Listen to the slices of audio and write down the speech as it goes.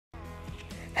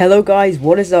Hello guys,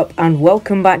 what is up and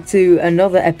welcome back to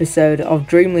another episode of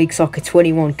Dream League Soccer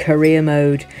 21 career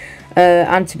mode.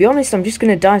 And to be honest, I'm just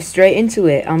going to dive straight into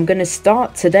it. I'm going to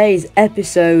start today's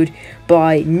episode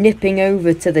by nipping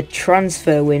over to the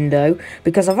transfer window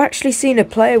because I've actually seen a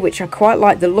player which I quite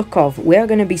like the look of. We are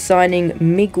going to be signing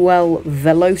Miguel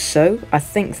Veloso, I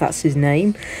think that's his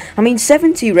name. I mean,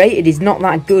 70 rated is not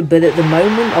that good, but at the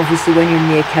moment, obviously when you're in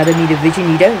the academy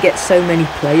division, you don't get so many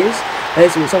players.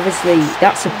 So it's obviously,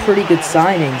 that's a pretty good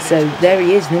signing. So there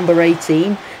he is, number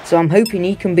 18. So I'm hoping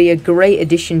he can be a great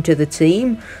addition to the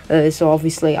team. So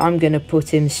obviously I'm going to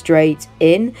put him straight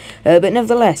in. But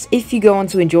nevertheless, if you go on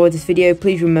to enjoy this video,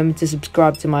 please remember to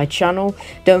subscribe to my channel.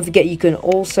 Don't forget you can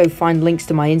also find links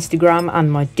to my Instagram and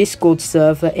my Discord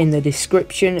server in the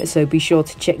description. So be sure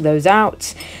to check those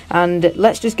out. And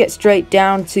let's just get straight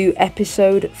down to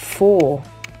episode 4.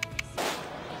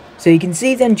 So you can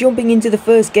see then jumping into the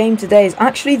first game today is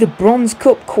actually the Bronze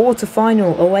Cup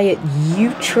quarter-final away at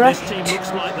Utrecht.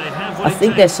 I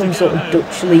think there's some sort of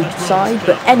Dutch league side,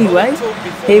 but anyway,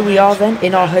 here we are then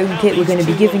in our home kit. We're going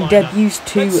to be giving debuts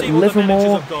to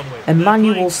Livermore,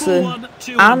 Emmanuelson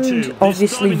and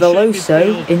obviously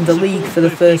Veloso in the league for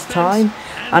the first time.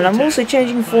 And I'm also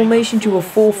changing formation to a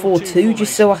 4-4-2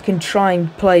 just so I can try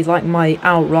and play like my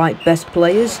outright best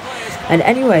players. And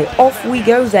anyway, off we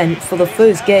go then for the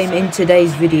first game in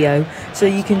today's video. So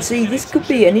you can see this could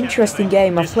be an interesting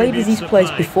game. I've played with these players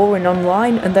before in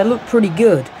online and they look pretty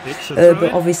good.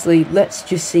 But obviously let's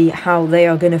just see how they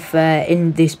are going to fare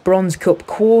in this Bronze Cup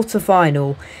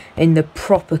quarter-final in the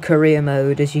proper career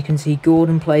mode. As you can see,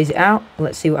 Gordon plays it out.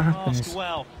 Let's see what happens.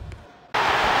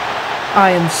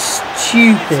 I am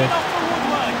stupid.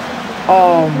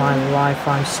 Oh my life,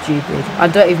 I'm stupid. I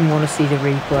don't even want to see the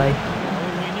replay.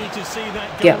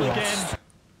 Get lost.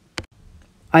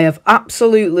 I have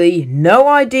absolutely no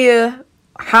idea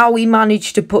how he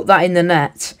managed to put that in the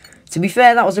net. To be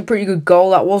fair, that was a pretty good goal.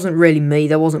 That wasn't really me.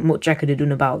 There wasn't much I could have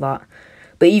done about that.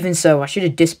 But even so, I should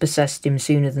have dispossessed him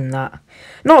sooner than that.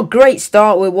 Not a great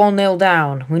start. We're 1-0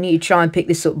 down. We need to try and pick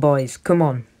this up, boys. Come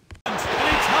on.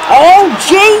 Oh,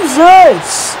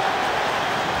 Jesus!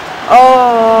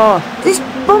 Oh, this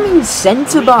bumming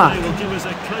centre-back.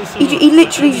 He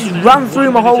literally just ran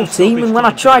through my whole team, and when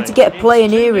I tried to get a player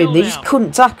near him, they just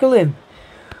couldn't tackle him.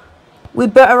 We're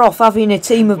better off having a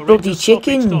team of bloody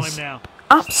chickens.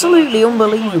 Absolutely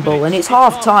unbelievable, and it's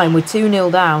half-time, we're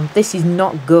 2-0 down. This is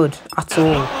not good at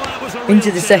all.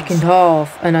 Into the second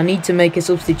half, and I need to make a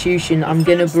substitution. I'm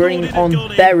going to bring on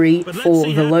Berry for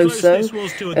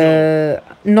Veloso.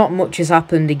 Not much has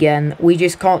happened again. We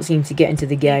just can't seem to get into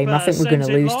the game. I think we're going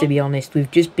to lose, to be honest.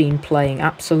 We've just been playing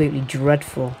absolutely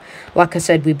dreadful. Like I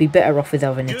said, we'd be better off with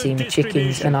having a team of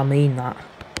chickens, and I mean that.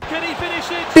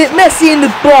 Bit messy in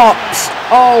the box.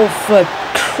 Oh, for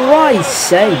Christ's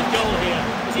sake.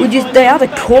 They had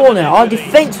a corner. Our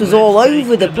defence was all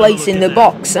over the place in the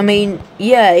box. I mean,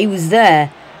 yeah, he was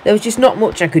there. There was just not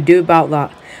much I could do about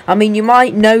that. I mean, you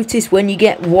might notice when you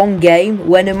get one game,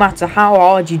 where no matter how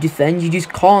hard you defend, you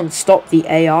just can't stop the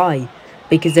AI.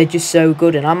 Because they're just so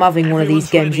good. And I'm having one of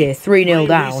these games here, 3-0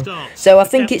 down. So I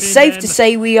think it's safe to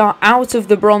say we are out of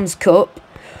the Bronze Cup.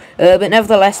 But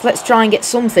nevertheless, let's try and get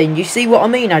something. You see what I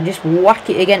mean? I just whack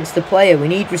it against the player. We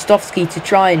need Rostovsky to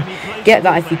try and get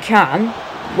that if he can,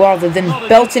 rather than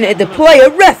belting it at the player.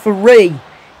 Referee!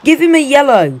 Give him a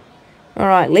yellow.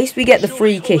 Alright, at least we get the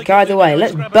free kick. Either way,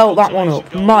 let's belt that one up.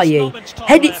 Mayu.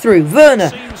 Head it through.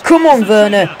 Werner. Come on,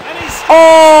 Werner.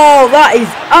 Oh, that is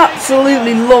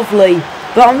absolutely lovely.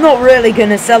 But I'm not really going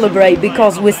to celebrate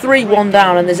because we're 3-1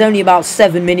 down and there's only about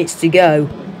 7 minutes to go.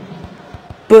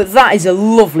 But that is a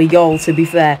lovely goal, to be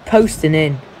fair. Posting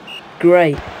in.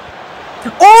 Great.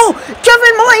 Oh!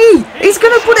 Kevin Mayu! He's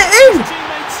going to put it in!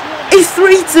 It's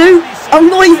 3-2. I'm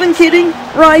not even kidding.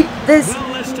 Right,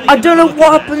 I don't know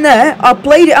what happened there. I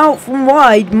played it out from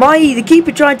wide. Mai, the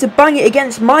keeper, tried to bang it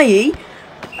against Mai,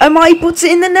 and Mai puts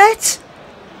it in the net.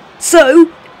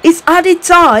 So it's added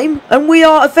time, and we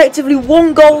are effectively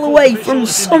 1 goal away from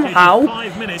somehow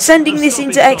sending this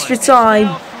into extra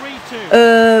time.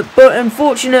 But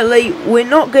unfortunately, we're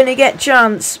not going to get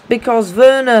chance because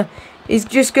Werner is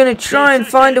just going to try and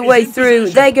find a way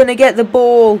through. They're going to get the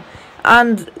ball.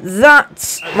 And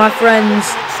that, my friends,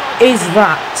 is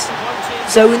that.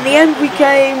 So in the end we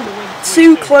came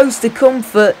too close to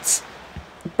comfort,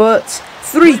 but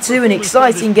 3-2, an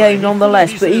exciting game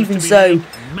nonetheless. But even so,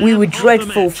 we were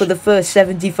dreadful for the first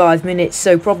 75 minutes,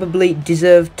 so probably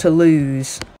deserved to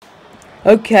lose.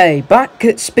 Okay, back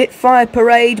at Spitfire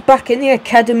Parade, back in the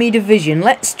Academy Division.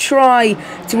 Let's try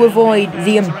to avoid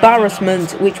the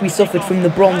embarrassment which we suffered from the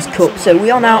Bronze Cup. So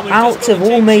we are now out of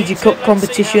all major cup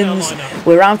competitions.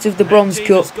 We're out of the Bronze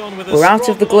Cup. We're out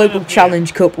of the Global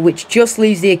Challenge Cup, which just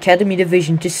leaves the Academy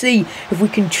Division to see if we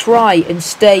can try and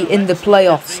stay in the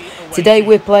playoffs. Today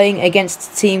we're playing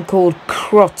against a team called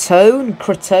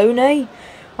Crotone?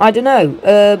 I don't know,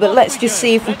 but let's just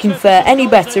see if we can fare any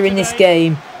better in this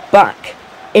game. Back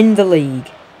in the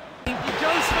league.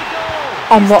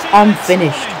 I'm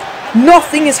finished.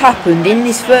 Nothing has happened in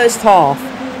this first half,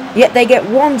 yet they get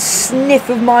one sniff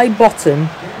of my bottom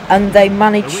and they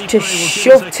manage to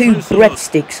shove 2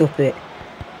 breadsticks up it.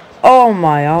 Oh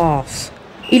my arse.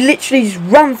 He literally just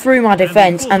ran through my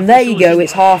defence and there you go,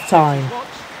 it's half time.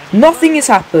 Nothing has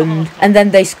happened and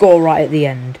then they score right at the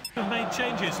end.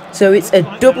 So it's a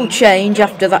double change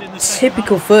after that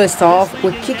typical first half.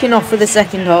 We're kicking off for the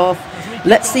second half.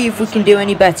 Let's see if we can do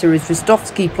any better as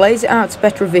Vostovsky plays it out to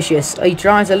ETROCIOUS. He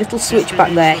tries a little switch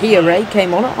back there. Here,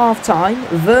 came on at half time.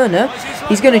 Werner,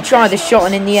 he's going to try the shot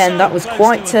and in the end that was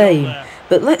quite tame.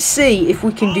 But let's see if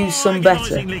we can do some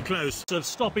better.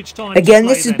 Again,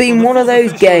 this has been one of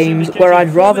those games where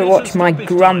I'd rather watch my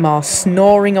grandma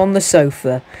snoring on the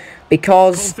sofa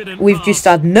because we've just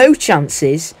had no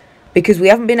chances. Because we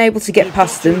haven't been able to get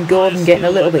past them. Gordon getting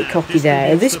a little bit cocky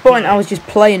there. At this point I was just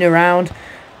playing around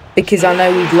because I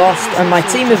know we'd lost. And my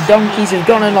team of donkeys have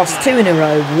gone and lost 2 in a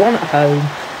row. 1 at home.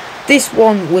 This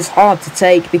one was hard to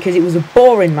take because it was a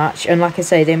boring match. And like I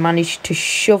say, they managed to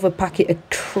shove a packet of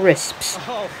crisps.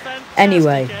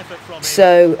 Anyway,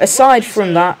 so aside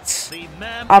from that,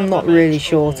 I'm not really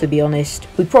sure, to be honest.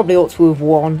 We probably ought to have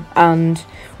won. And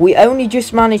we only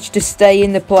just managed to stay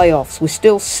in the playoffs. We're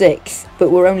still 6th, but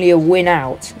we're only a win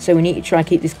out. So we need to try and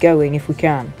keep this going if we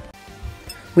can.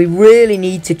 We really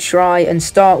need to try and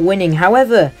start winning.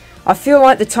 However, I feel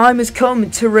like the time has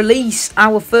come to release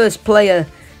our first player.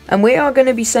 And we are going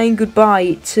to be saying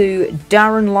goodbye to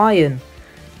Darren Lyon.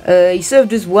 He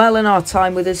served us well in our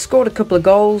time with us, scored a couple of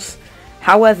goals.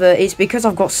 However, it's because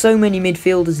I've got so many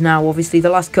midfielders now. Obviously,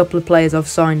 the last couple of players I've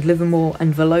signed, Livermore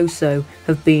and Veloso,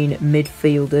 have been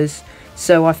midfielders.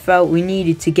 So I felt we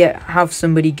needed to have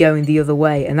somebody going the other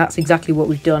way. And that's exactly what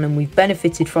we've done. And we've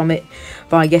benefited from it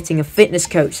by getting a fitness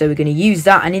coach. So we're going to use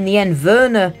that. And in the end,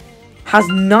 Werner has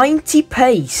 90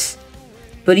 pace.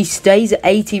 But he stays at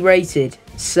 80 rated.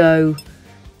 So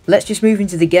let's just move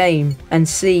into the game and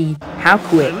see how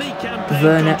quick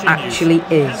Werner actually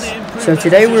is. So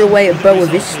today we're away at Boa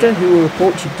Vista, who are a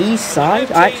Portuguese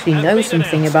side. I actually know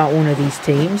something about one of these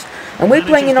teams. And we're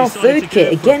playing in our third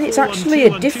kit. Again, it's actually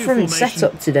a different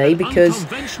setup today because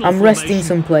I'm resting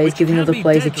some players, giving other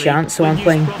players a chance. So I'm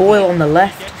playing Boyle on the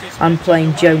left, I'm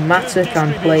playing Joe Mattock,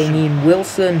 I'm playing Ian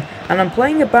Wilson, and I'm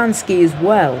playing Abansky as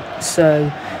well.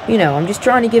 So, you know, I'm just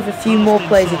trying to give a few more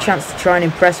players a chance to try and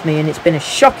impress me, and it's been a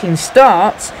shocking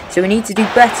start, so we need to do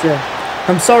better.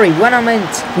 I'm sorry, when I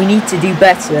meant we need to do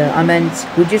better, I meant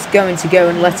we're just going to go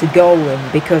and let a goal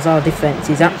in because our defence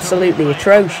is absolutely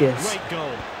atrocious.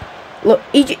 Look,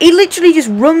 he literally just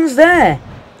runs there.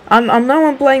 I know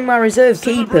I'm playing my reserve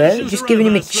keeper, just giving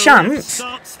him a chance,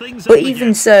 but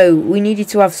even so, we needed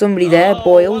to have somebody there,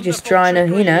 Boyle, just trying to,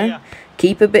 you know,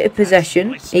 keep a bit of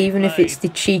possession, even if it's the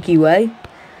cheeky way.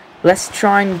 Let's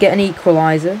try and get an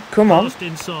equaliser. Come on.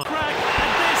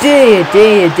 Dear,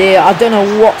 dear, dear. I don't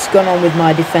know what's gone on with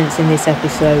my defence in this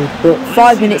episode. But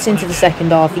 5 minutes into the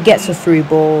second half, he gets a through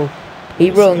ball. He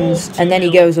runs, and then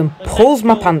he goes and pulls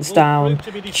my pants down.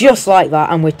 Just like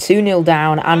that, and we're 2-0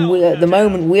 down. And at the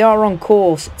moment, we are on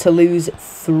course to lose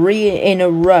 3 in a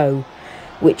row,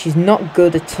 which is not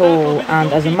good at all.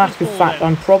 And as a matter of fact,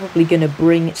 I'm probably going to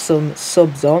bring some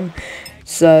subs on.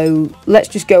 So let's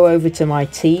just go over to my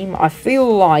team. I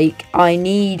feel like I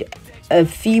need a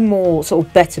few more sort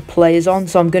of better players on.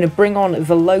 So I'm going to bring on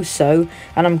Veloso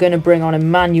and I'm going to bring on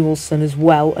Emmanuelson as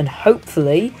well. And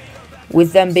hopefully,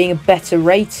 with them being a better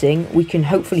rating, we can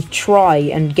hopefully try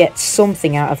and get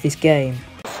something out of this game.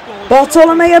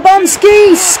 Bartolomei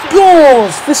Abansky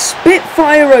scores for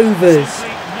Spitfire Rovers.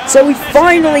 So we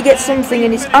finally get something,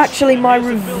 and it's actually my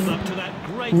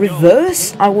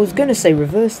reverse? I was going to say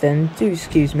reverse then, do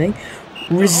excuse me.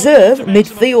 Reserve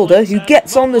midfielder who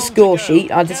gets on the score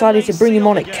sheet. I decided to bring him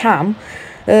on at cam.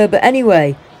 But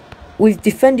anyway, we've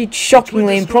defended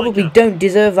shockingly and probably don't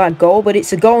deserve that goal, but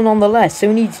it's a goal nonetheless, so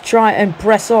we need to try and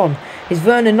press on. Is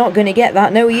Werner not going to get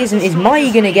that? No, he isn't. Is Mai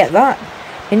going to get that?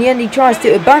 In the end, he tries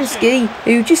to Abansky,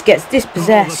 who just gets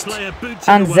dispossessed.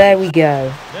 And there we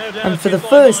go. And for the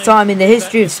first time in the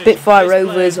history of Spitfire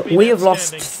Rovers, we have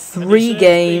lost 3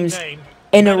 games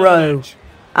in a row.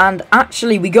 And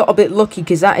actually we got a bit lucky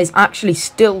because that is actually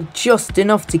still just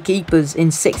enough to keep us in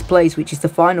 6th place, which is the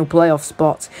final playoff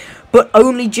spot. But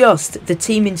only just. The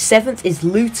team in 7th is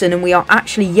Luton and we are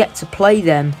actually yet to play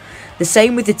them. The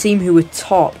same with the team who are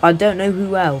top. I don't know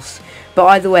who else. But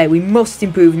either way, we must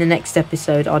improve in the next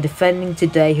episode. Our defending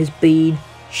today has been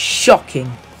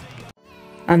shocking.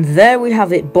 And there we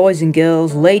have it, boys and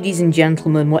girls, ladies and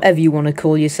gentlemen, whatever you want to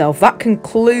call yourself. That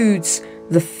concludes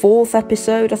the 4th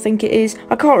episode, I think it is.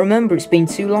 I can't remember, it's been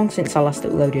too long since I last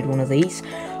uploaded one of these.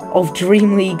 Of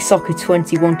Dream League Soccer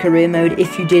 21 Career Mode.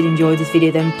 If you did enjoy this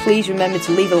video, then please remember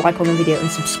to leave a like on the video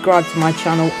and subscribe to my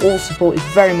channel. All support is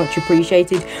very much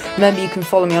appreciated. Remember, you can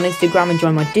follow me on Instagram and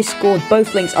join my Discord.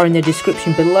 Both links are in the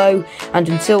description below. And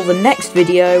until the next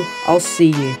video, I'll see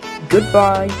you.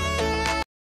 Goodbye.